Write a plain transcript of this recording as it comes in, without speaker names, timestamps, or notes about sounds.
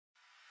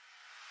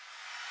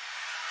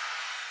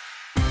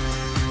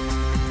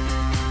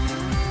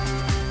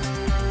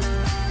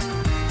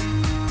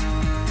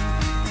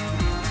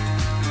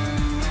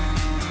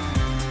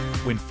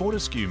When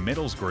Fortescue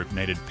Metals Group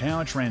needed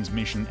power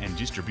transmission and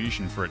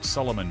distribution for its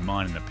Solomon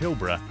mine in the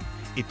Pilbara,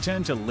 it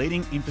turned to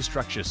leading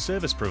infrastructure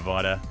service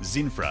provider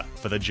Zinfra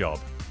for the job.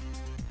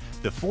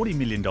 The $40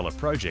 million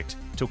project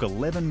took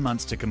 11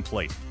 months to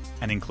complete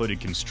and included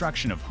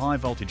construction of high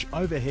voltage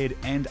overhead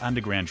and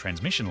underground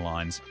transmission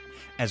lines,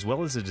 as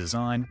well as the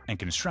design and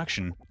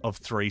construction of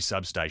 3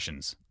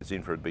 substations.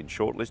 Zinfra had been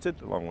shortlisted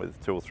along with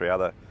 2 or 3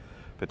 other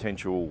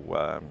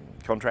potential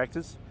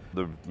contractors.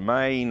 The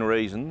main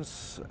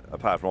reasons,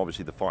 apart from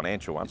obviously the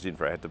financial ones,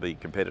 Zinfra had to be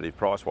competitive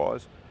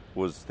price-wise,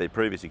 was their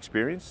previous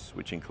experience,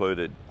 which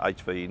included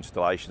HV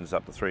installations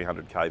up to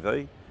 300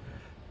 kV,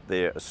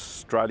 their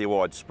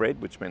Australia-wide spread,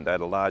 which meant they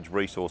had a large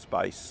resource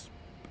base,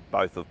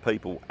 both of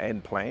people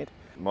and plant.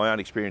 My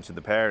own experience in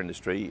the power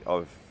industry,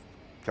 I've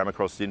come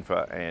across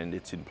Zinfra and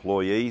its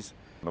employees,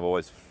 and I've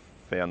always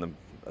found them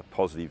a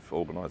positive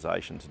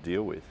organisation to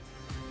deal with.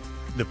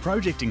 The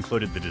project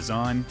included the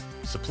design,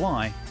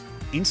 supply,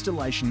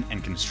 installation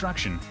and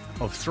construction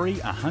of 3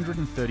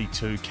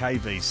 132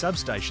 kV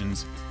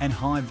substations and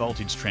high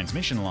voltage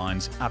transmission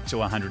lines up to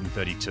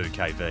 132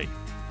 kV.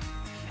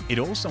 It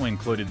also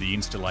included the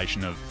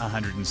installation of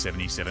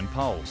 177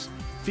 poles,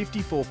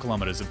 54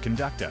 kilometres of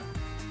conductor,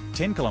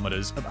 10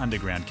 kilometres of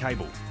underground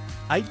cable,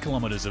 8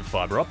 kilometres of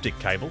fibre optic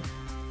cable,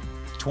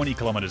 20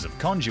 kilometres of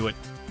conduit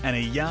and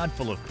a yard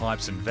full of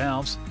pipes and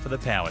valves for the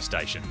power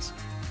stations.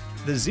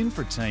 The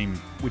Zinfra team,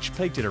 which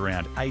peaked at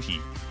around 80,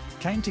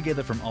 came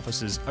together from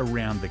offices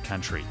around the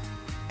country.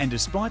 And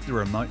despite the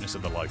remoteness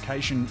of the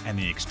location and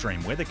the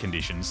extreme weather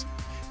conditions,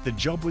 the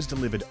job was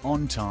delivered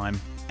on time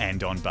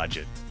and on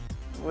budget.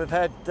 We've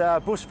had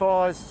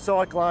bushfires,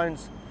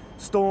 cyclones,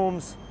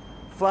 storms,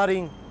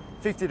 flooding,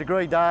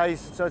 50-degree days,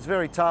 so it's a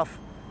very tough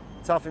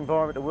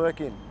environment to work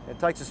in. It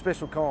takes a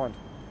special kind.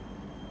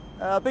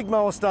 A big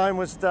milestone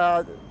was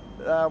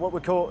what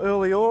we call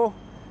early ore,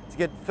 to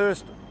get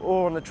first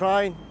ore on the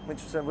train,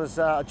 which was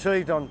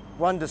achieved on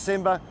 1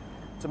 December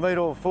to meet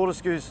all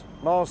Fortescue's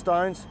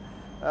milestones.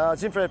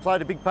 Zinfra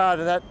played a big part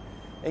of that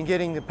in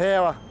getting the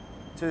power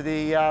to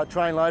the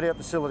train loadout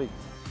facility.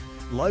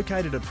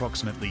 Located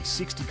approximately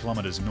 60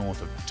 kilometres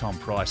north of Tom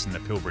Price in the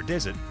Pilbara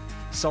Desert,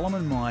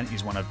 Solomon Mine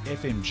is one of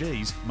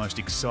FMG's most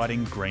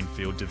exciting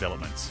greenfield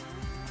developments.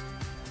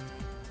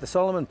 The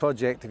Solomon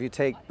project, if you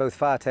take both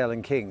Firetail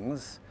and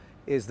Kings,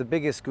 is the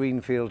biggest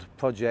greenfield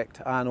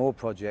project, iron ore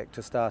project,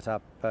 to start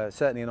up,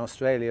 certainly in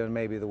Australia and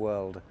maybe the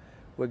world.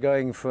 We're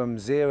going from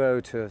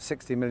 0 to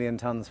 60 million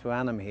tonnes per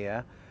annum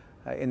here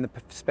in the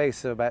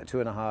space of about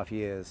 2.5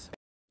 years.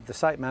 The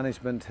site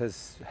management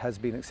has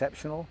been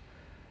exceptional.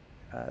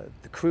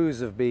 The crews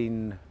have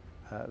been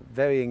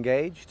very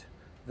engaged.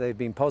 They've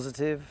been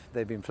positive,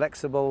 they've been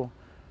flexible,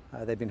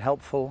 they've been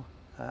helpful,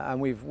 and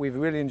we've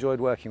really enjoyed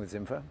working with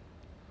Zinfra.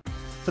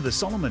 For the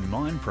Solomon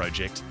Mine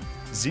project,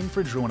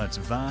 Zinfra drew on its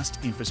vast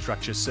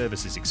infrastructure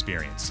services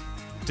experience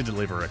to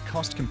deliver a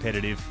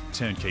cost-competitive,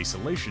 turnkey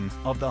solution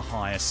of the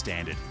highest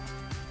standard.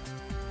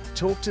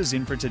 Talk to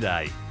Zinfra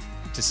today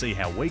to see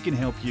how we can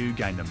help you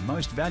gain the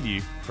most value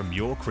from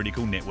your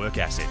critical network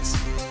assets.